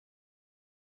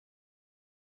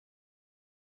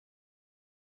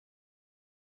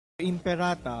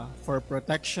Imperata for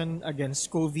protection against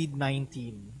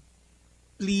COVID-19.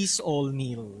 Please all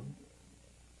kneel.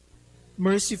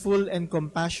 Merciful and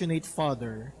compassionate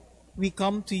Father, we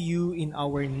come to you in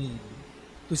our need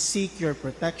to seek your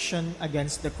protection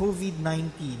against the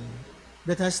COVID-19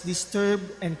 that has disturbed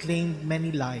and claimed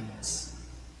many lives.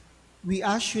 We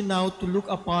ask you now to look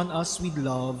upon us with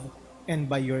love and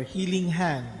by your healing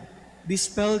hand,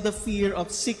 dispel the fear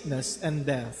of sickness and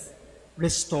death,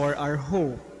 restore our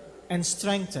hope, and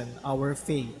strengthen our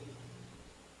faith.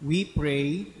 We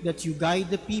pray that you guide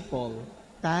the people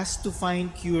tasked to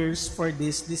find cures for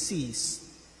this disease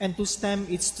and to stem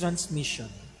its transmission.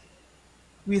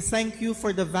 We thank you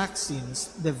for the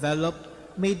vaccines developed,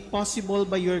 made possible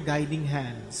by your guiding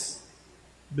hands.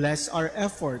 Bless our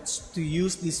efforts to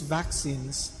use these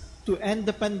vaccines to end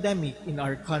the pandemic in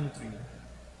our country.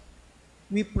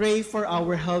 We pray for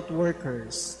our health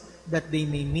workers that they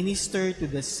may minister to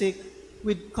the sick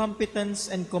with competence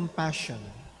and compassion.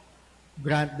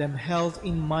 Grant them health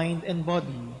in mind and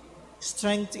body,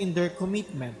 strength in their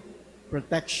commitment,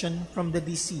 protection from the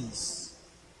disease.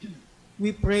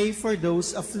 We pray for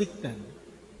those afflicted.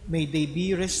 May they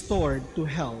be restored to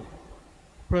health.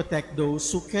 Protect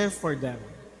those who care for them.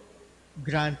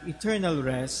 Grant eternal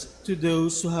rest to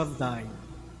those who have died.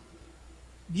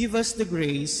 Give us the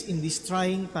grace in these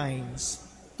trying times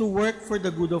to work for the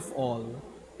good of all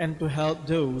and to help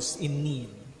those in need.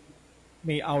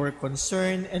 May our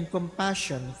concern and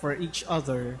compassion for each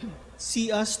other see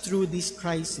us through this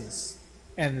crisis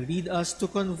and lead us to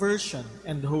conversion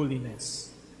and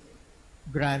holiness.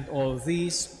 Grant all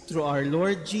this through our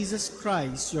Lord Jesus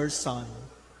Christ, your Son,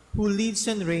 who lives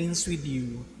and reigns with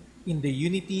you in the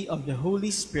unity of the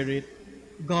Holy Spirit,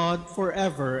 God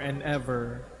forever and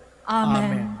ever.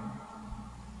 Amen.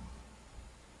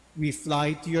 We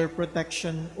fly to your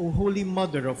protection, O Holy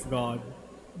Mother of God.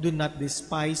 Do not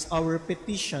despise our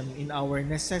petition in our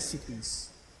necessities,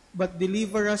 but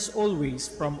deliver us always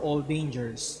from all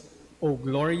dangers, O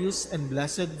glorious and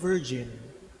blessed Virgin.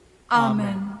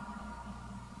 Amen.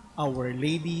 Our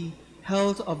Lady,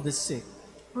 health of the sick.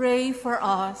 Pray for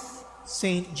us.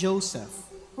 Saint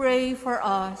Joseph. Pray for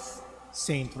us.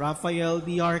 Saint Raphael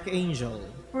the Archangel.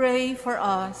 Pray for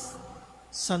us.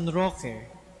 San Roque.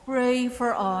 Pray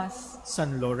for us.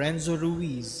 San Lorenzo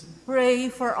Ruiz. Pray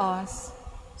for us.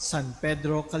 San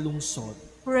Pedro Calungsod.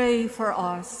 Pray for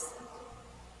us.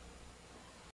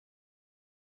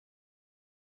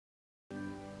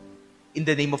 In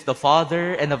the name of the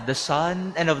Father, and of the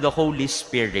Son, and of the Holy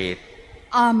Spirit.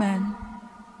 Amen.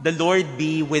 The Lord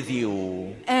be with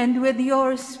you. And with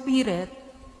your spirit.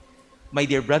 My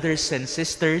dear brothers and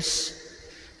sisters,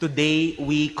 today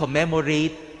we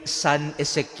commemorate San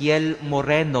Ezequiel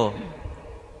Moreno,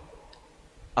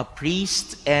 a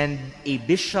priest and a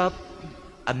bishop,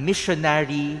 a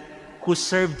missionary who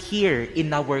served here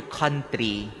in our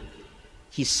country.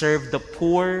 He served the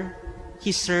poor.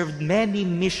 He served many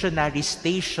missionary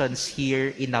stations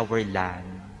here in our land.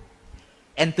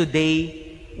 And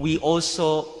today, we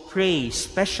also pray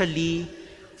especially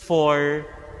for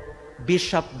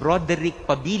Bishop Broderick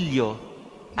Pabilio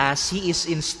as he is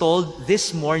installed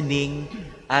this morning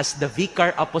as the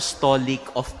Vicar Apostolic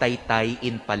of Taytay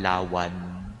in Palawan.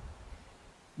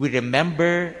 We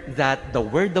remember that the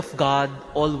Word of God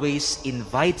always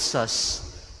invites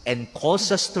us and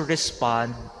calls us to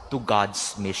respond to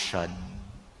God's mission.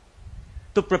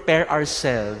 To prepare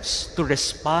ourselves to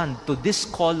respond to this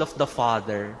call of the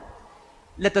Father,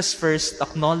 let us first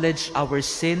acknowledge our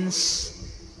sins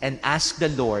and ask the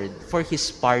Lord for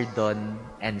His pardon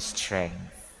and strength.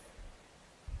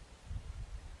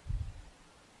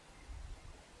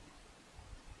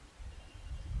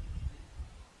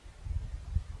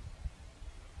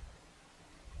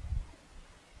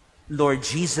 Lord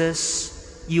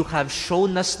Jesus, you have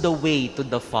shown us the way to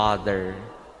the Father.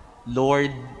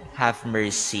 Lord, have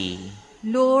mercy.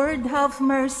 Lord, have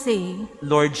mercy.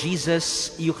 Lord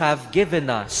Jesus, you have given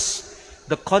us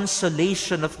the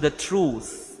consolation of the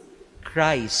truth.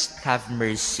 Christ, have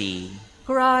mercy.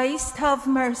 Christ, have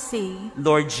mercy.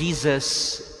 Lord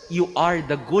Jesus, you are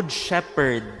the good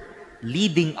shepherd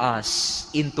leading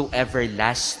us into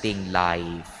everlasting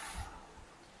life.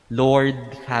 Lord,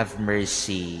 have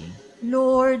mercy.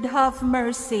 Lord, have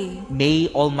mercy. May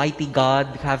Almighty God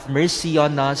have mercy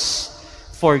on us,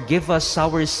 forgive us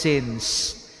our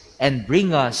sins, and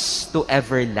bring us to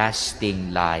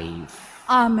everlasting life.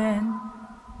 Amen.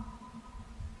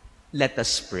 Let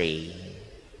us pray.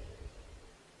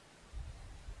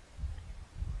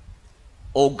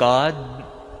 O God,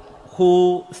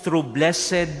 who through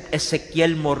blessed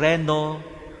Ezequiel Moreno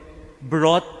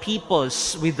brought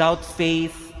peoples without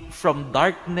faith from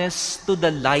darkness to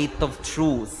the light of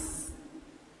truth.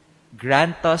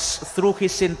 Grant us through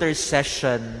his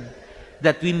intercession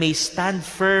that we may stand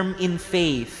firm in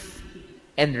faith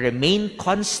and remain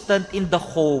constant in the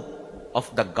hope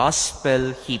of the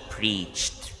gospel he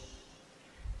preached.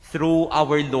 Through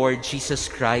our Lord Jesus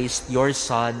Christ, your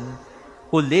Son,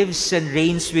 who lives and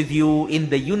reigns with you in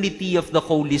the unity of the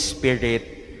Holy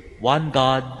Spirit, one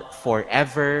God,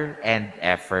 forever and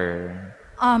ever.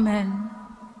 Amen.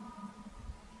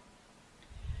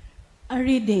 A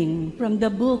reading from the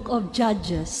book of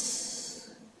Judges.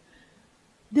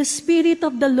 The Spirit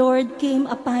of the Lord came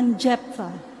upon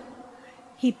Jephthah.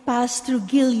 He passed through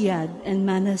Gilead and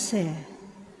Manasseh,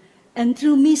 and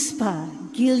through Mizpah,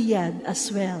 Gilead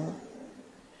as well.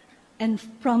 And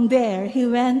from there he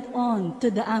went on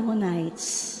to the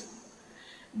Ammonites.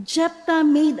 Jephthah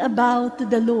made a vow to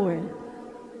the Lord.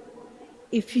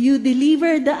 If you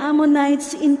deliver the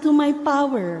Ammonites into my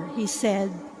power, he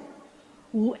said,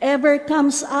 whoever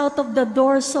comes out of the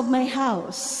doors of my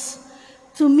house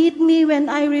to meet me when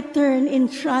I return in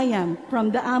triumph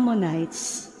from the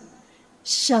Ammonites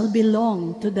shall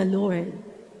belong to the Lord.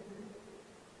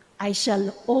 I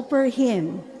shall offer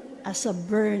him as a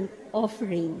burnt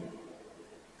offering.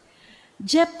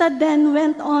 Jephthah then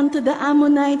went on to the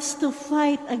Ammonites to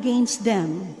fight against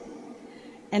them,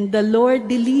 and the Lord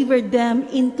delivered them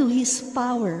into his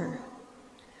power,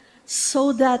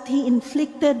 so that he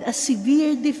inflicted a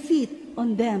severe defeat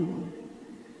on them.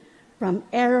 From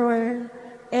Aroer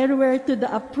to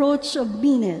the approach of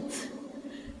Minnith,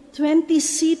 20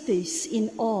 cities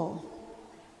in all,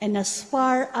 and as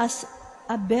far as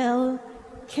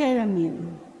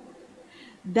Abel-Keramim.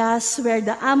 Thus were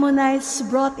the Ammonites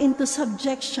brought into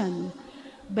subjection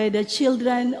by the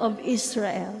children of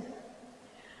Israel.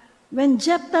 When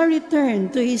Jephthah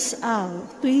returned to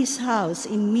his house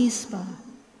in Mizpah,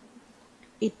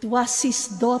 it was his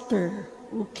daughter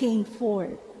who came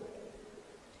forth,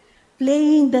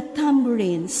 playing the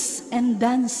tambourines and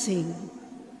dancing.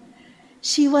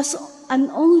 She was an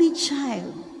only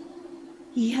child.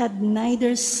 He had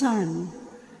neither son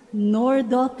nor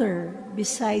daughter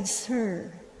besides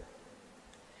her.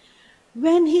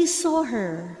 When he saw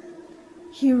her,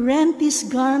 he rent his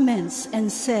garments and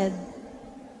said,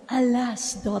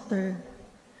 Alas, daughter,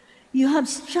 you have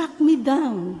struck me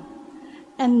down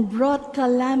and brought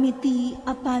calamity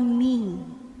upon me.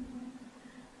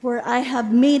 For I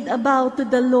have made a vow to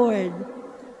the Lord,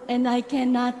 and I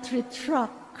cannot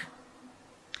retract.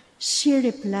 She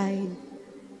replied,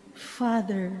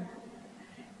 Father,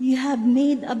 you have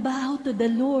made a vow to the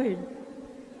Lord.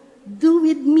 Do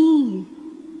with me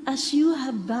as you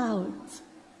have vowed.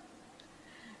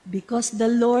 Because the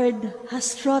Lord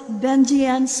has wrought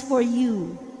vengeance for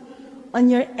you on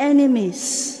your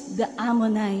enemies, the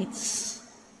Ammonites.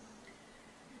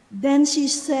 Then she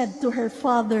said to her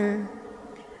father,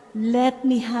 Let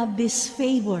me have this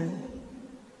favor.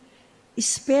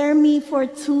 Spare me for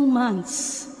 2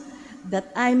 months,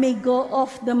 that I may go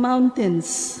off the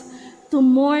mountains to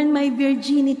mourn my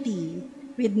virginity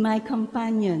with my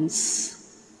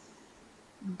companions.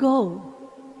 Go,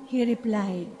 he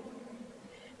replied,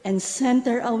 and sent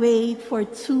her away for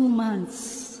 2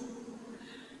 months.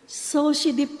 So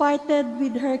she departed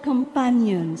with her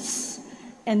companions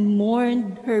and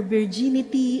mourned her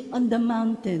virginity on the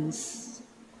mountains.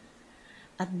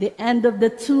 At the end of the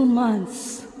 2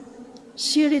 months,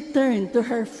 she returned to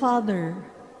her father,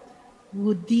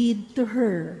 who did to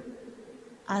her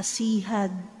as he had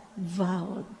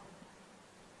vowed.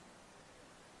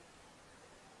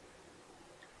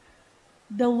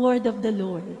 The word of the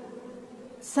Lord.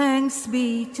 Thanks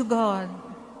be to God.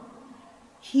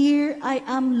 Here I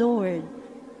am, Lord.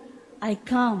 I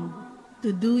come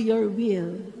to do your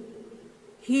will.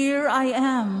 Here I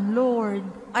am, Lord.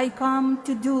 I come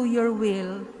to do your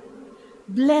will.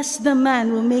 Bless the man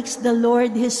who makes the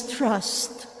Lord his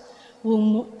trust,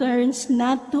 who turns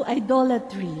not to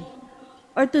idolatry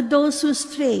or to those who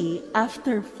stray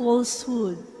after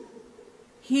falsehood.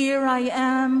 Here I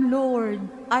am, Lord.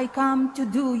 I come to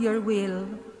do your will.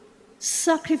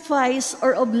 Sacrifice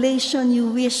or oblation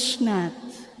you wish not,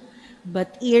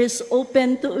 but ears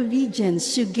open to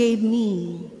obedience you gave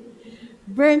me.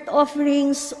 Burnt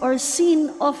offerings or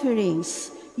sin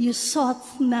offerings you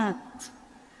sought not.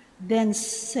 Then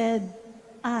said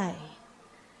I,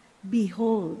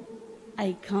 Behold,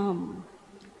 I come.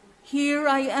 Here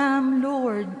I am,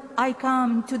 Lord. I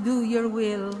come to do your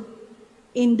will.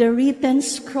 In the written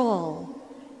scroll,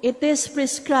 it is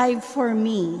prescribed for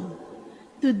me.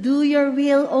 To do your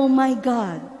will, O my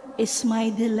God, is my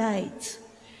delight,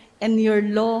 and your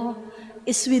law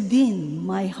is within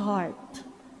my heart.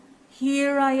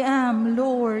 Here I am,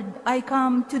 Lord, I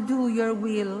come to do your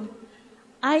will.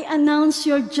 I announce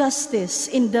your justice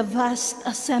in the vast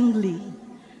assembly.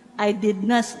 I did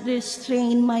not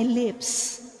restrain my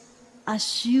lips,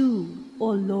 as you,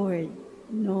 O Lord,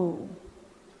 know.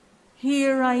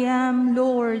 Here I am,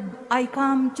 Lord, I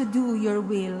come to do your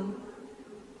will.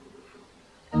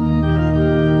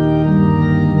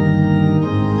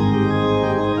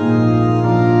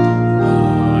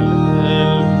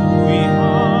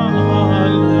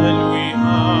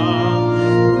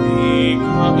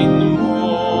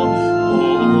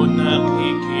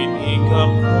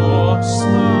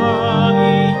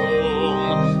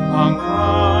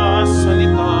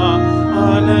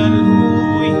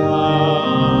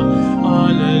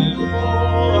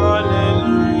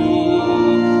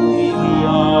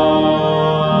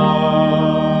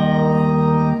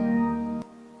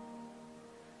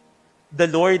 The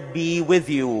Lord be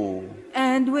with you.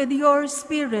 And with your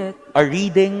spirit. A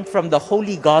reading from the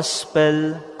Holy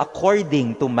Gospel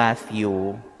according to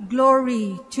Matthew.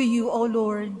 Glory to you, O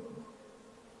Lord.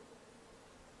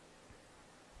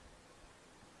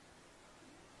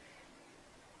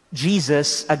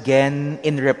 Jesus, again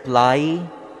in reply,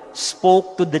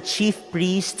 spoke to the chief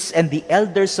priests and the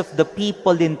elders of the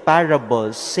people in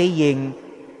parables, saying,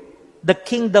 "The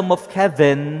kingdom of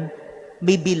heaven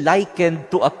may be likened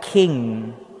to a king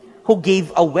who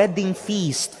gave a wedding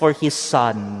feast for his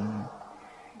son.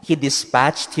 He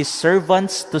dispatched his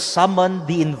servants to summon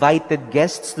the invited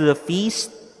guests to the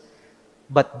feast,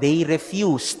 but they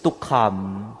refused to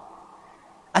come.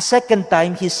 A second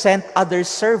time he sent other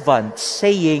servants,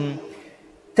 saying,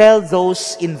 'Tell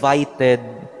those invited,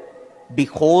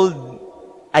 behold,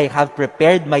 I have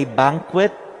prepared my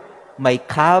banquet. My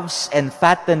calves and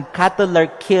fattened cattle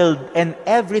are killed, and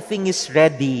everything is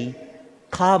ready.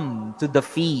 Come to the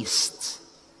feast.'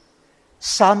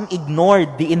 Some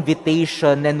ignored the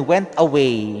invitation and went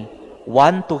away,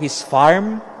 one to his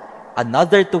farm,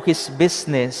 another to his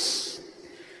business.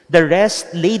 The rest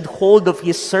laid hold of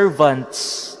his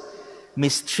servants,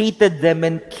 mistreated them,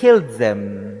 and killed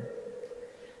them.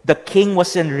 The king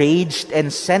was enraged and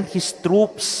sent his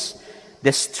troops,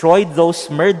 destroyed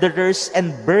those murderers,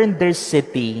 and burned their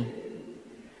city.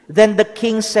 Then the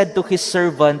king said to his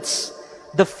servants,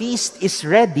 'The feast is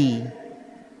ready,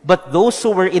 but those who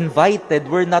were invited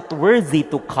were not worthy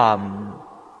to come.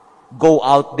 Go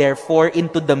out therefore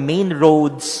into the main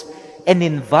roads and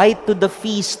invite to the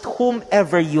feast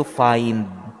whomever you find.'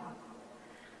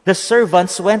 The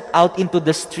servants went out into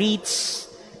the streets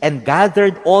and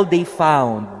gathered all they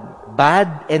found,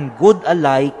 bad and good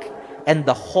alike, and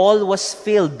the hall was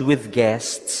filled with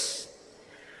guests.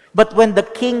 But when the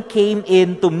king came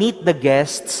in to meet the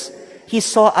guests, he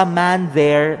saw a man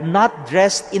there not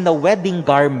dressed in a wedding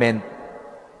garment.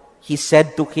 He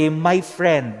said to him, 'My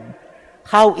friend,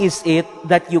 how is it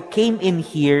that you came in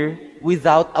here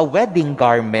without a wedding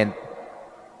garment?'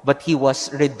 But he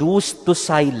was reduced to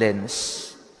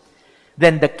silence.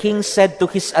 Then the king said to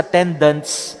his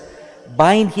attendants,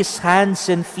 'Bind his hands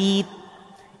and feet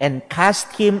and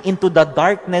cast him into the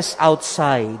darkness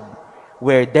outside,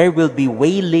 where there will be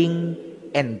wailing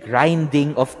and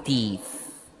grinding of teeth.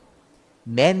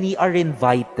 Many are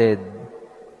invited,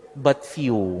 but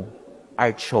few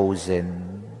are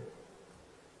chosen.'"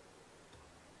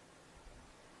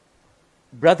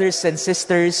 Brothers and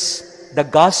sisters, the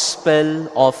Gospel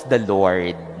of the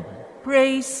Lord.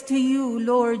 Praise to you,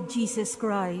 Lord Jesus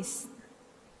Christ.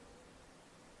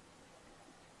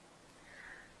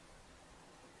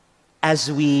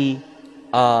 As we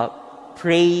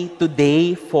pray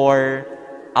today for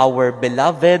our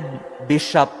beloved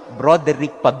Bishop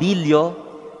Broderick Pabilio,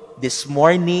 this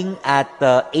morning at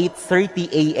 8:30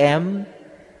 a.m.,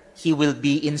 he will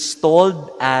be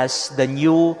installed as the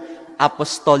new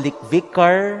Apostolic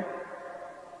Vicar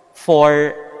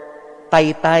for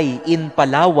Taytay in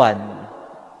Palawan.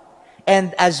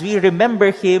 And as we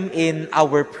remember him in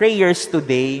our prayers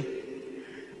today,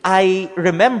 I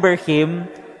remember him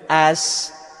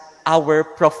as our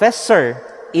professor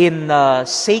in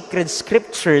sacred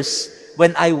scriptures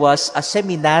when I was a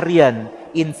seminarian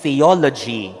in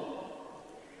theology.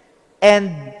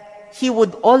 And he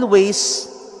would always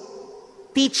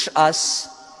teach us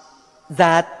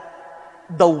that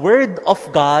the Word of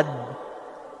God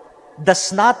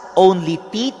does not only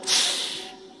teach,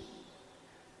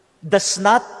 does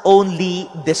not only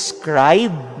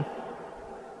describe,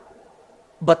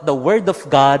 but the Word of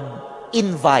God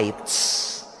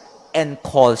invites and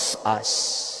calls us.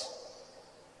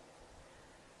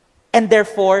 And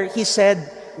therefore, he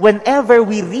said, whenever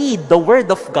we read the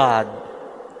Word of God,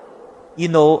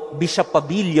 Bishop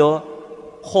Pabilio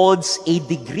holds a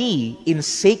degree in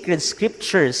sacred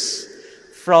scriptures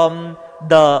from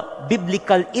the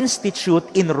Biblical Institute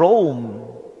in Rome.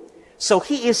 So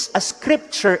he is a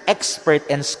scripture expert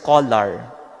and scholar.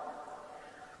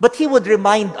 But he would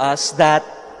remind us that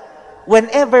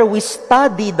whenever we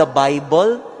study the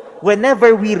Bible,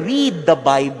 whenever we read the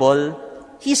Bible,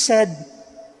 he said,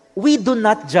 we do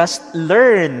not just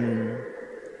learn,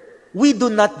 we do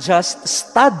not just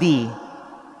study,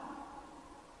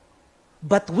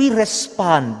 but we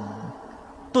respond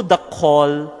to the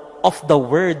call of the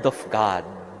Word of God.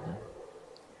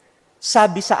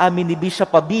 Sabi sa amin ni Bishop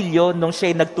Abilio, nung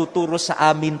siya'y nagtuturo sa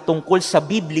amin tungkol sa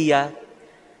Biblia,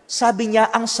 sabi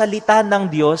niya, ang salita ng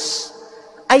Diyos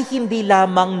ay hindi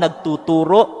lamang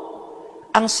nagtuturo.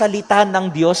 Ang salita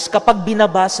ng Diyos, kapag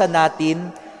binabasa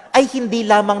natin, ay hindi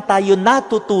lamang tayo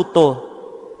natututo.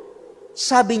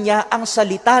 Sabi niya, ang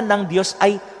salita ng Diyos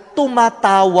ay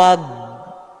tumatawag,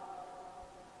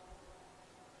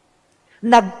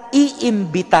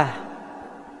 nag-iimbita.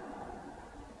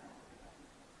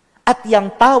 At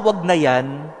yang tawag na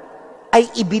yan ay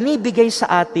ibinibigay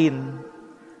sa atin.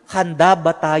 Handa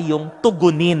ba tayong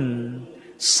tugunin,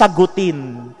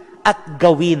 sagutin, at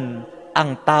gawin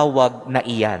ang tawag na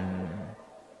iyan?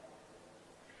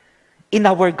 In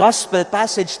our gospel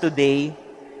passage today,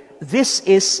 this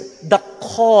is the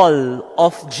call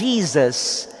of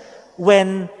Jesus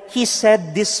when he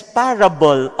said this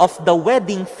parable of the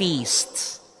wedding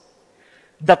feast.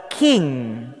 The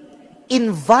king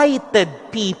invited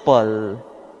people,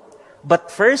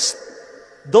 but first,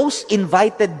 those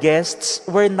invited guests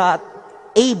were not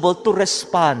able to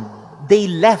respond. They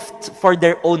left for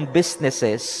their own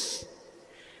businesses.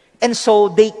 And so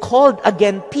they called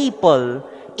again people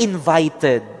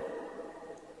invited.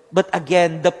 But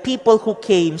again, the people who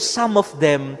came, some of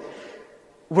them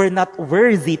were not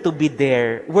worthy to be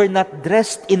there, were not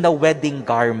dressed in a wedding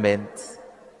garment.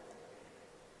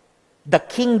 The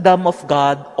kingdom of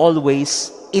God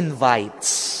always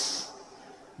invites.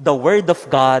 The Word of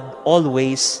God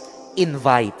always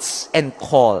invites and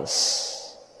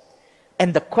calls.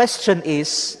 And the question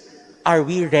is, are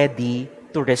we ready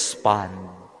to respond?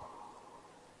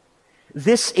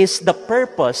 This is the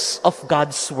purpose of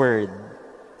God's Word.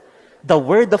 The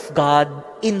Word of God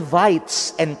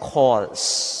invites and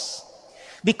calls.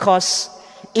 Because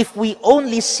if we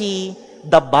only see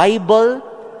the Bible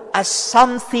as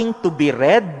something to be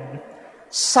read,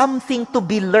 something to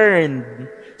be learned,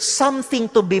 something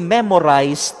to be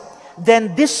memorized,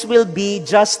 then this will be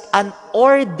just an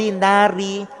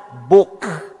ordinary book.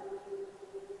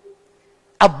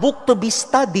 A book to be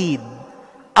studied,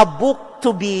 a book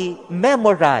to be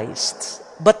memorized.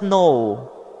 But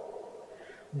no,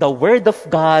 the Word of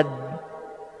God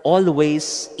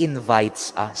always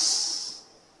invites us.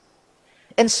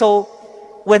 And so,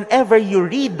 whenever you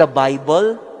read the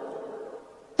Bible,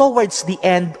 towards the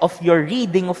end of your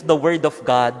reading of the Word of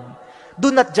God, do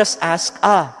not just ask,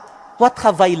 what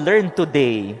have I learned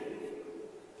today?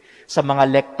 Sa mga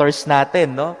lectors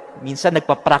natin, no? Minsan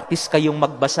nagpa-practice kayong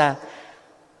magbasa.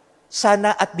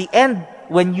 Sana at the end,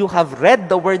 when you have read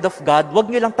the Word of God,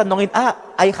 wag nyo lang tanongin,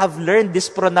 I have learned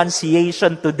this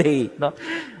pronunciation today. No?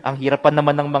 Ang hirap pa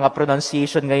naman ng mga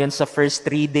pronunciation ngayon sa first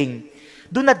reading.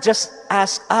 Do not just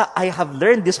ask, I have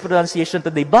learned this pronunciation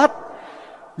today, but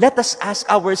let us ask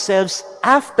ourselves,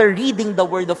 after reading the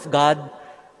Word of God,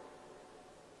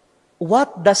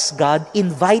 what does God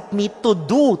invite me to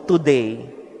do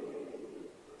today?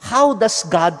 How does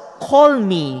God call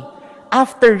me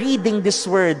after reading this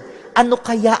Word? Ano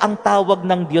kaya ang tawag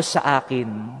ng Diyos sa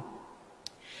akin?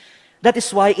 That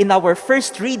is why in our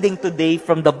first reading today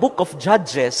from the book of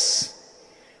Judges,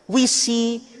 we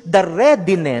see the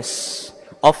readiness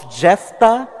of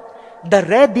Jephthah, the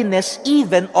readiness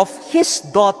even of his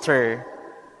daughter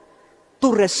to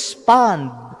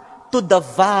respond to the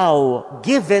vow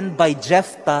given by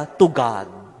Jephthah to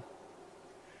God.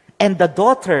 And the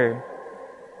daughter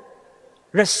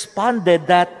responded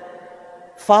that,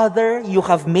 Father, you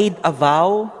have made a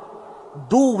vow,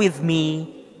 do with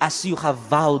me as you have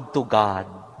vowed to God.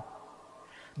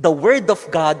 The word of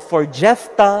God for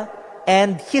Jephthah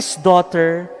and his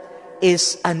daughter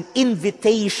is an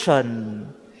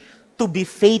invitation to be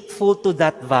faithful to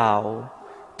that vow,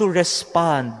 to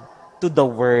respond to the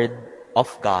word of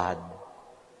God.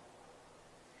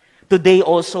 Today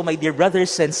also, my dear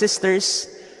brothers and sisters,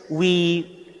 we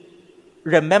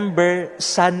remember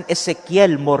San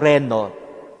Ezequiel Moreno.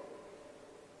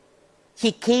 He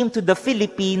came to the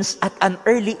Philippines at an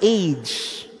early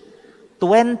age,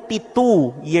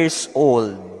 22 years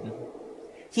old.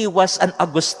 He was an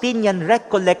Augustinian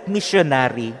Recollect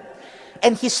missionary,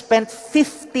 and he spent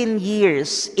 15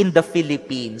 years in the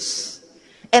Philippines.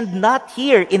 And not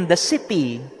here in the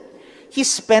city. He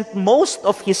spent most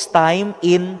of his time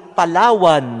in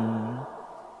Palawan,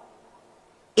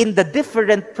 in the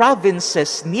different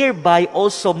provinces nearby,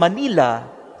 also Manila,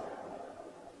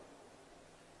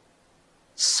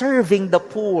 serving the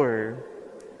poor,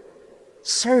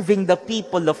 serving the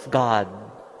people of God.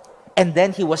 And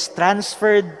then he was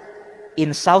transferred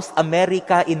in South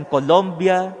America, in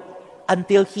Colombia,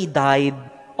 until he died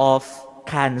of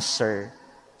cancer,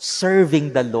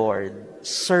 serving the Lord,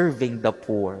 serving the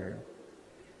poor.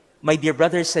 My dear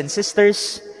brothers and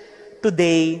sisters,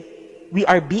 today we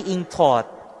are being taught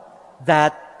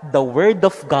that the Word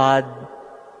of God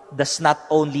does not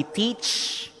only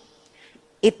teach,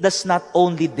 it does not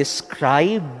only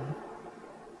describe.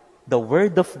 The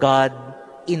Word of God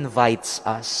invites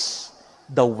us.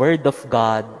 The Word of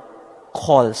God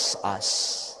calls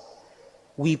us.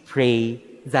 We pray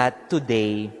that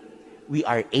today we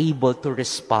are able to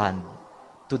respond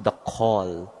to the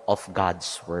call of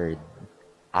God's Word.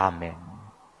 Amen.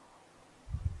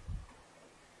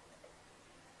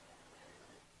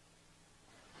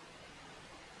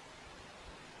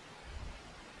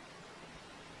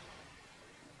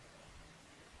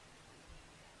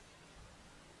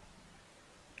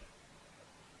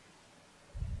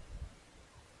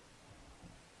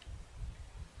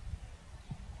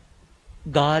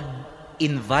 God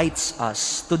invites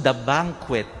us to the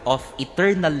banquet of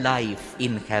eternal life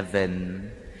in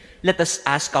heaven. Let us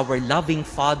ask our loving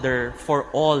Father for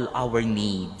all our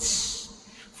needs.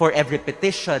 For every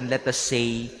petition, let us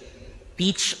say,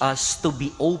 teach us to be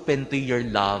open to your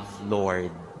love, Lord.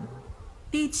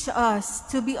 Teach us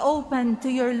to be open to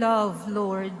your love,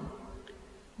 Lord.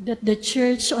 That the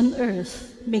Church on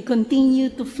earth may continue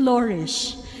to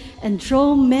flourish and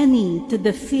draw many to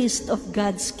the feast of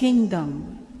God's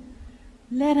kingdom.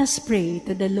 Let us pray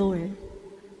to the Lord.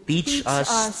 Teach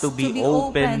us to be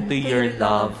open to your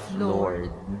love,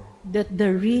 Lord. That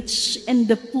the rich and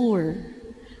the poor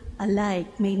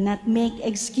alike may not make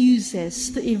excuses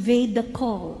to evade the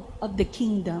call of the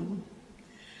kingdom.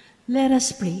 Let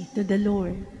us pray to the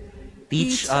Lord.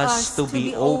 Teach us to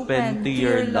be open to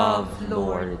your love,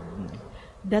 Lord.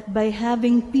 That by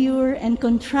having pure and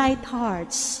contrite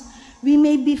hearts, we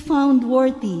may be found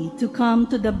worthy to come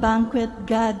to the banquet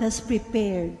God has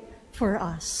prepared for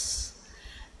us.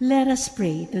 Let us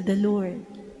pray to the Lord.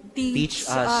 Teach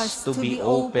us to be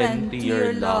open to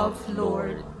your love,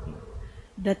 Lord.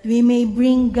 That we may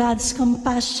bring God's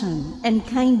compassion and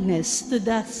kindness to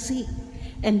the sick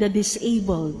and the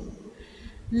disabled.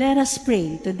 Let us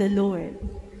pray to the Lord.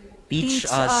 Teach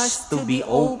us to be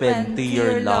open to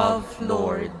your love,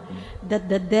 Lord. That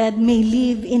the dead may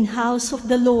live in house of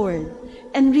the Lord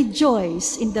and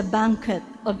rejoice in the banquet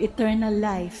of eternal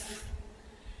life.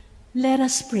 Let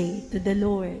us pray to the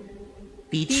Lord.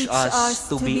 Teach us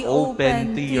to be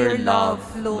open to your love,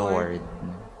 Lord.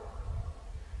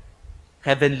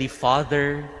 Heavenly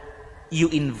Father, you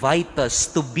invite us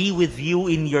to be with you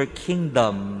in your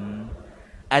kingdom.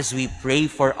 As we pray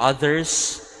for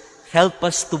others, help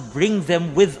us to bring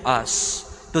them with us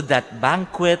to that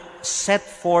banquet set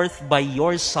forth by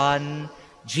your Son,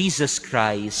 Jesus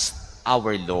Christ,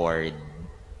 our Lord.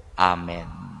 Amen.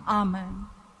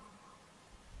 Amen.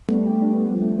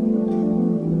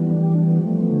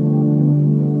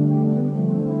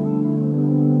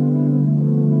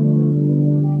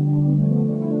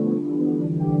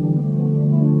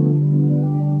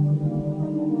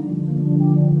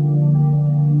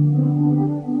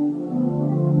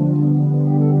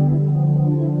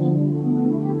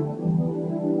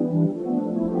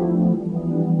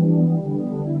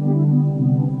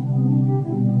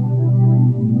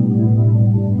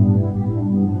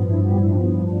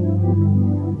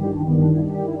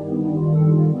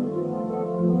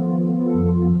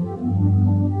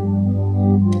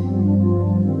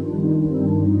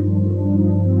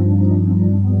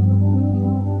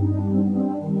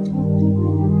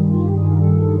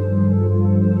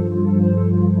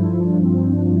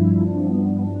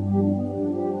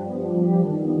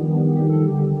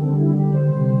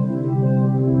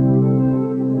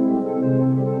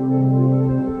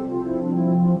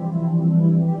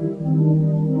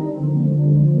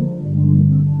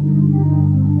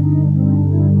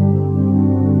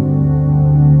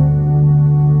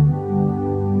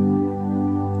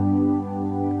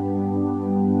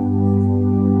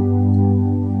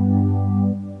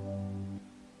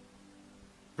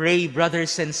 Pray,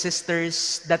 brothers and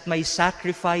sisters, that my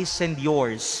sacrifice and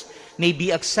yours may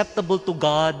be acceptable to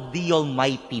God, the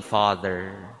Almighty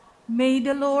Father. May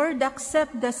the Lord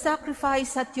accept the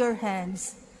sacrifice at your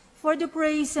hands for the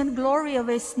praise and glory of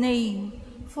his name,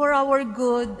 for our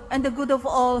good and the good of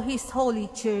all his holy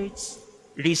church.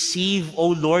 Receive,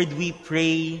 O Lord, we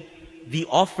pray, the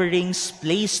offerings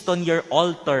placed on your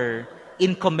altar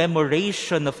in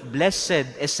commemoration of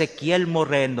Blessed Ezequiel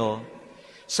Moreno,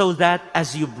 so that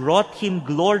as you brought him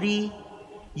glory,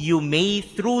 you may,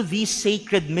 through these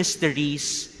sacred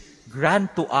mysteries,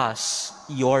 grant to us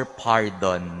your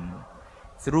pardon.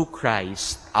 Through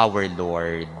Christ our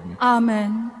Lord.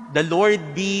 Amen. The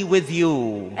Lord be with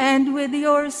you. And with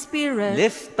your spirit.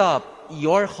 Lift up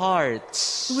your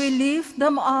hearts. We lift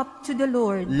them up to the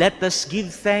Lord. Let us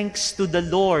give thanks to the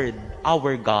Lord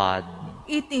our God.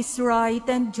 It is right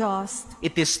and just.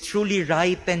 It is truly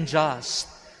right and just,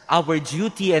 our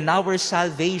duty and our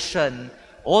salvation,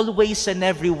 always and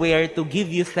everywhere to give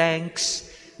you thanks,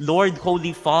 Lord,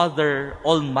 Holy Father,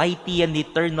 Almighty and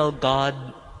Eternal God,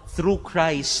 through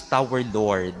Christ our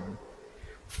Lord.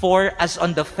 For as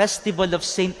on the festival of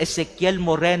Saint Ezequiel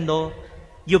Moreno,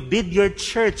 you bid your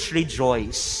church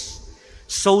rejoice,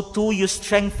 so too you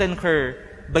strengthen her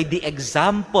by the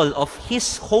example of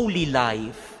his holy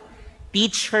life.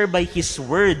 Teach her by his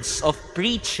words of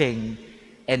preaching,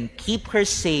 and keep her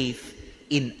safe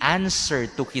in answer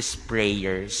to his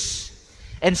prayers.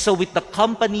 And so with the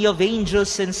company of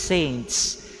angels and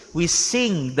saints, we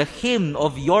sing the hymn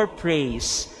of your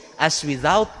praise, as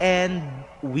without end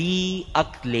we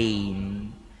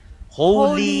acclaim.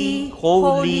 Holy,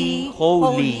 holy,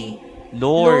 holy,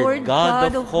 Lord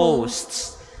God of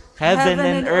hosts, heaven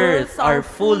and earth are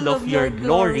full of your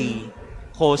glory.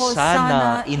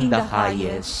 Hosanna in the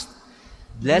highest.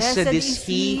 Blessed is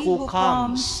he who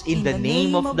comes in the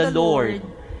name of the Lord.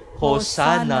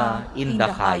 Hosanna in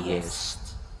the highest.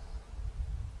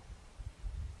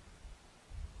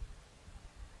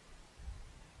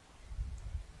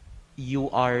 You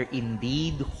are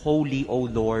indeed holy, O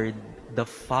Lord, the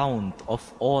fount of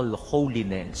all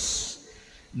holiness.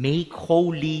 Make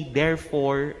holy,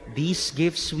 therefore, these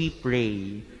gifts, we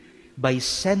pray, by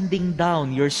sending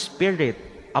down your Spirit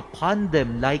upon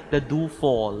them like the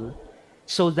dewfall,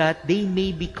 so that they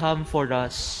may become for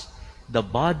us the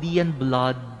body and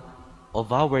blood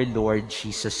of our Lord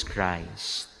Jesus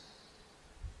Christ.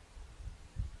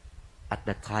 At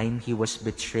the time he was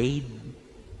betrayed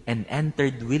and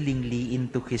entered willingly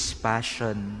into his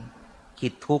passion, he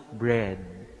took bread,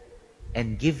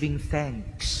 and giving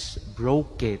thanks,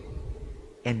 broke it,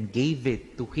 and gave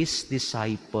it to his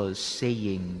disciples,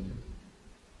 saying,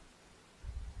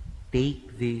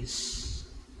 "Take this,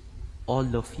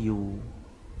 all of you,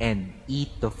 and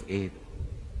eat of it,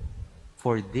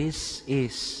 for this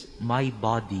is my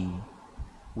body,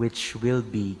 which will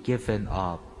be given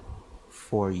up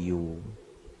for you."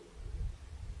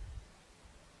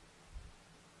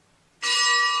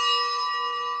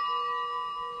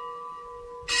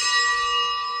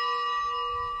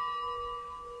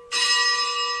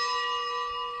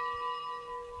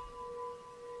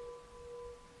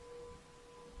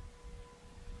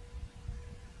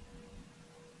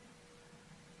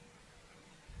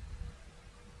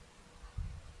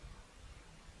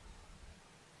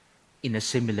 In a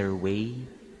similar way,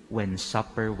 when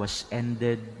supper was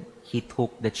ended, he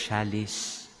took the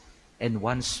chalice, and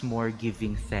once more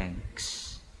giving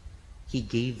thanks, he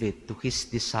gave it to his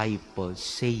disciples,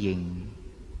 saying,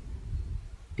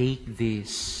 "Take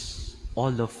this,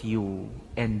 all of you,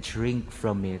 and drink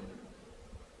from it,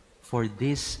 for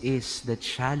this is the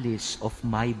chalice of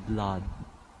my blood,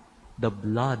 the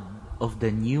blood of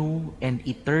the new and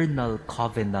eternal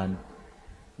covenant,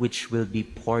 which will be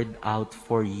poured out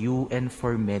for you and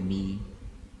for many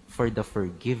for the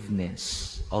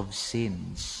forgiveness of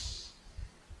sins.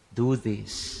 Do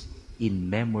this in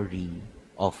memory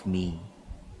of me."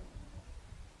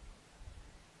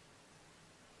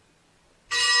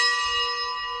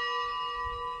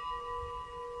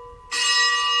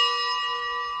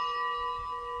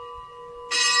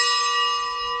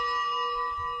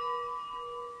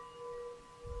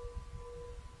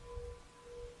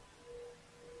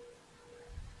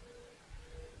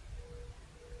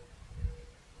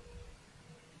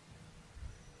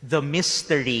 The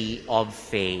mystery of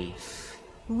faith.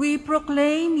 We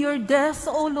proclaim your death,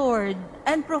 O Lord,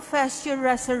 and profess your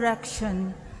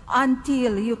resurrection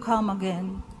until you come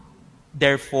again.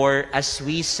 Therefore, as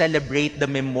we celebrate the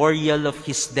memorial of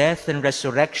his death and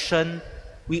resurrection,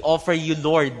 we offer you,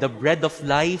 Lord, the bread of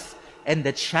life and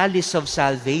the chalice of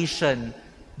salvation,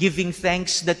 giving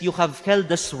thanks that you have held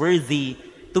us worthy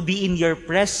to be in your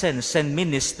presence and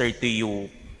minister to you.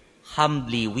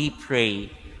 Humbly we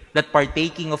pray that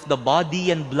partaking of the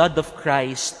body and blood of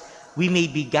Christ, we may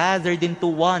be gathered into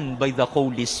one by the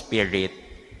Holy Spirit.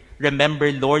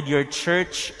 Remember, Lord, your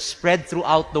church spread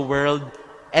throughout the world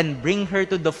and bring her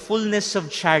to the fullness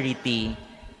of charity,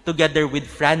 together with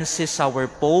Francis, our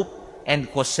Pope, and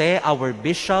Jose, our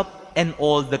Bishop, and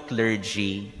all the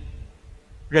clergy.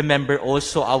 Remember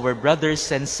also our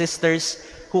brothers and sisters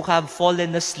who have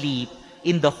fallen asleep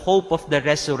in the hope of the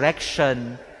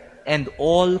resurrection, and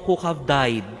all who have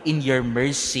died in your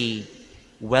mercy.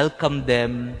 Welcome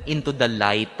them into the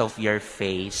light of your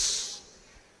face.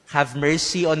 Have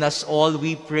mercy on us all,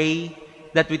 we pray,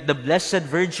 that with the Blessed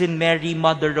Virgin Mary,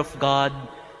 Mother of God,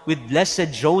 with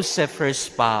Blessed Joseph, her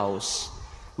spouse,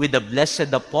 with the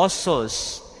blessed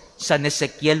apostles, San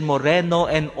Ezequiel Moreno,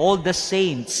 and all the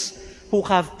saints who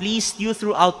have pleased you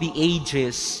throughout the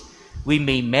ages, we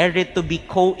may merit to be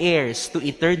co-heirs to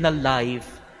eternal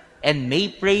life, and may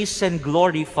praise and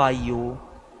glorify you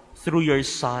through your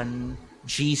Son,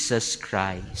 Jesus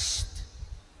Christ.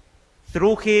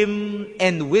 Through him,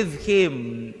 and with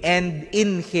him, and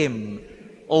in him,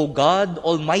 O God,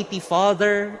 Almighty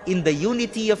Father, in the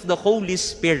unity of the Holy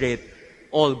Spirit,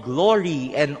 all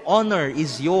glory and honor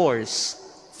is yours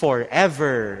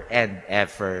forever and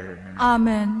ever.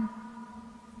 Amen.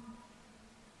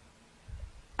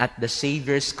 At the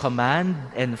Savior's command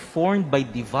and formed by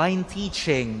divine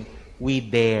teaching, we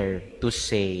dare to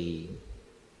say,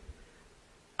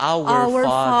 Our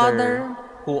Father,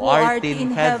 who art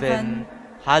in heaven,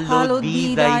 hallowed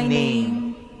be thy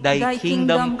name. Thy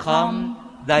kingdom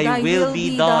come, thy will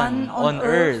be done on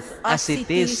earth as it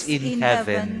is in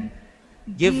heaven.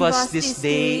 Give us this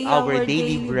day our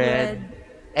daily bread,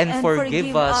 and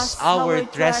forgive us our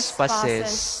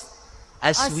trespasses,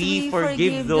 as we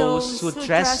forgive those who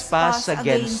trespass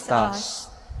against us.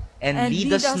 And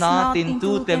lead us not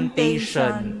into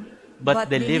temptation, but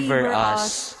deliver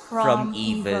us from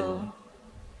evil.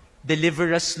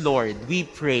 Deliver us, Lord, we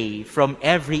pray, from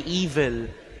every evil.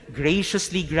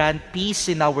 Graciously grant peace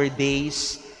in our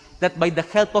days, that by the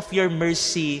help of your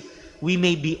mercy, we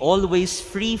may be always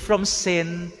free from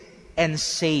sin and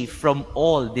safe from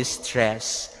all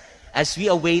distress, as we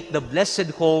await the blessed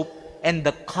hope and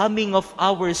the coming of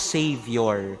our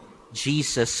Savior,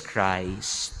 Jesus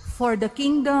Christ. For the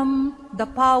kingdom, the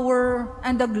power,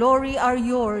 and the glory are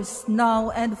yours, now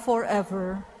and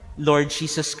forever. Lord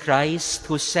Jesus Christ,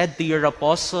 who said to your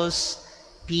apostles,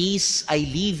 Peace I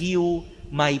leave you,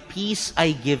 my peace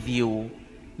I give you.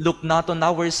 Look not on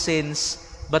our sins,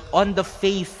 but on the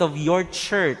faith of your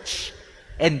church,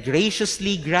 and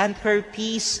graciously grant her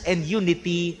peace and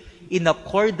unity in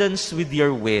accordance with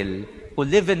your will, who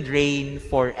live and reign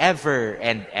forever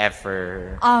and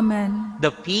ever. Amen.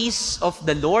 The peace of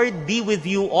the Lord be with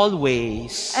you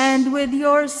always. And with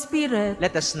your spirit.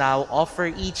 Let us now offer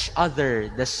each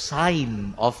other the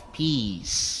sign of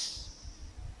peace.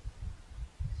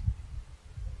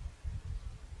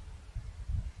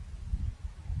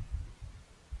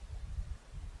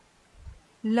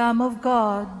 Lamb of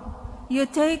God, you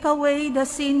take away the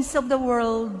sins of the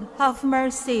world, have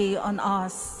mercy on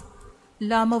us.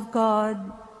 Lamb of God,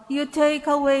 you take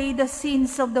away the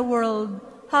sins of the world,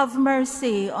 have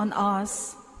mercy on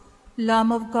us.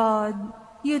 Lamb of God,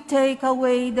 you take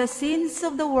away the sins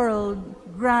of the world,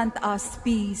 grant us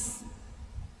peace.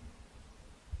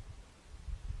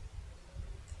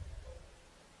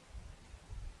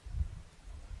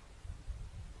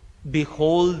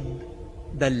 Behold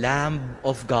the Lamb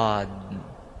of God.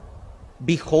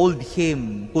 Behold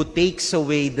him who takes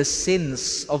away the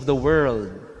sins of the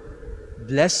world.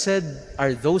 Blessed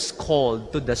are those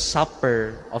called to the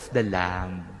supper of the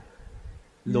Lamb.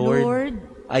 Lord,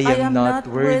 I am not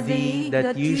worthy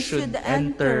that you should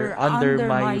enter under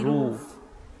my roof,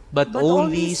 but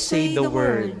only say the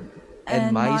word,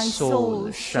 and my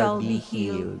soul shall be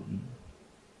healed.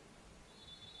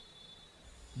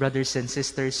 Brothers and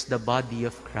sisters, the body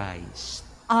of Christ.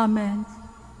 Amen.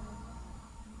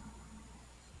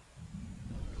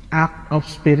 Act of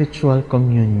spiritual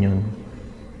communion.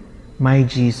 My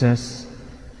Jesus,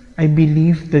 I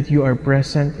believe that you are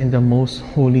present in the most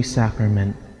holy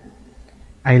sacrament.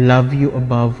 I love you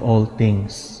above all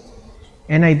things,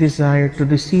 and I desire to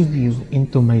receive you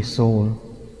into my soul.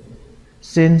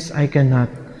 Since I cannot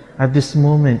at this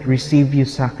moment receive you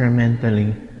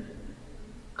sacramentally,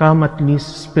 come at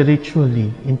least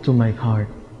spiritually into my heart.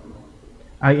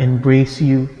 I embrace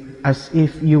you as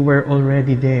if you were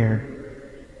already there,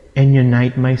 and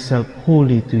unite myself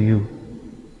wholly to you.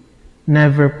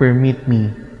 Never permit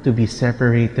me to be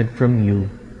separated from you.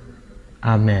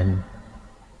 Amen.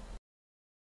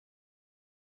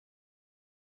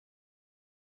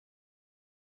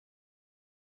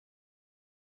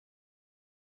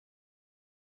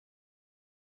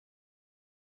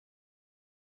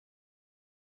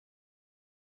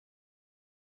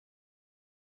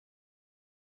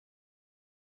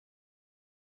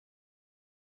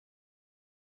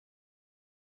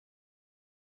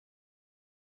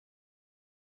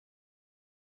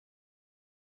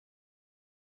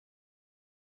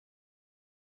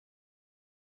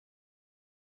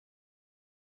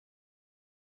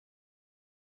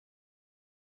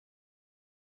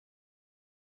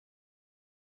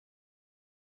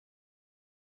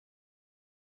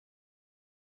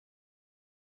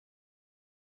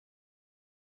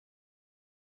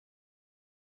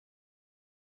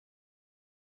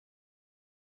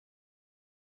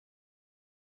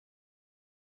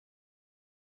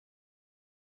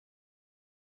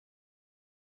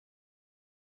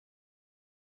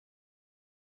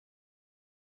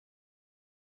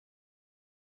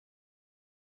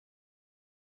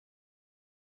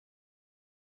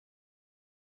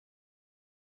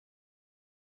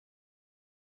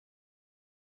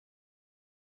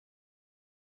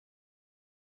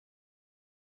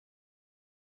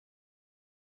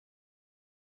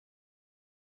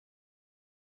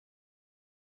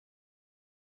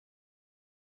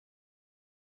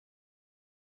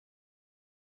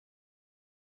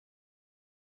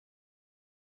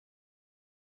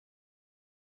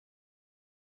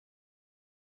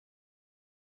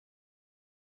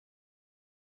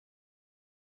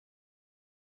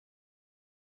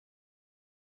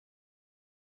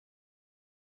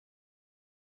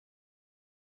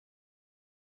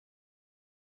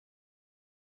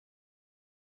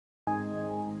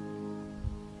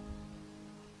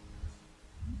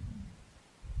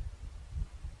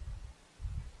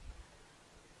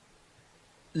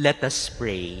 Let us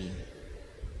pray.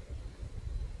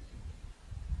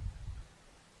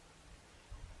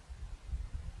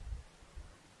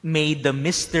 May the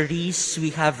mysteries we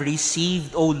have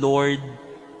received, O Lord,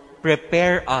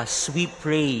 prepare us, we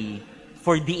pray,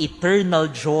 for the eternal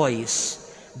joys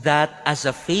that as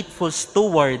a faithful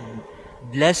steward,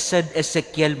 Blessed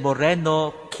Ezequiel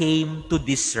Moreno came to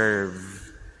deserve.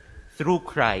 Through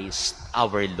Christ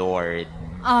our Lord.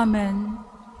 Amen.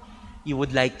 You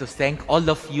would like to thank all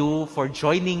of you for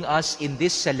joining us in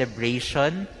this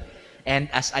celebration. And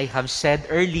as I have said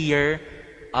earlier,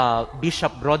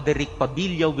 Bishop Roderick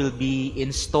Pabilio will be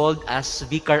installed as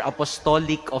Vicar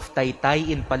Apostolic of Taytay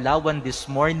in Palawan this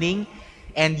morning.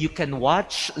 And you can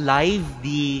watch live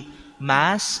the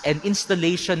Mass and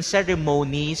installation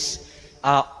ceremonies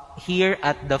here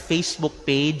at the Facebook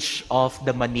page of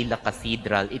the Manila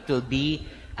Cathedral. It will be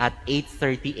at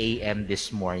 8:30 a.m.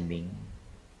 this morning.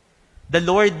 The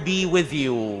Lord be with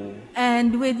you.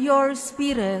 And with your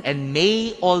spirit. And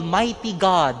may Almighty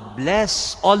God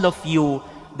bless all of you,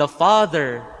 the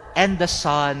Father, and the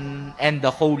Son, and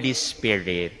the Holy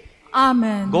Spirit.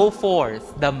 Amen. Go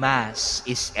forth, the Mass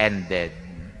is ended.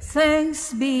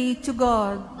 Thanks be to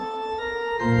God.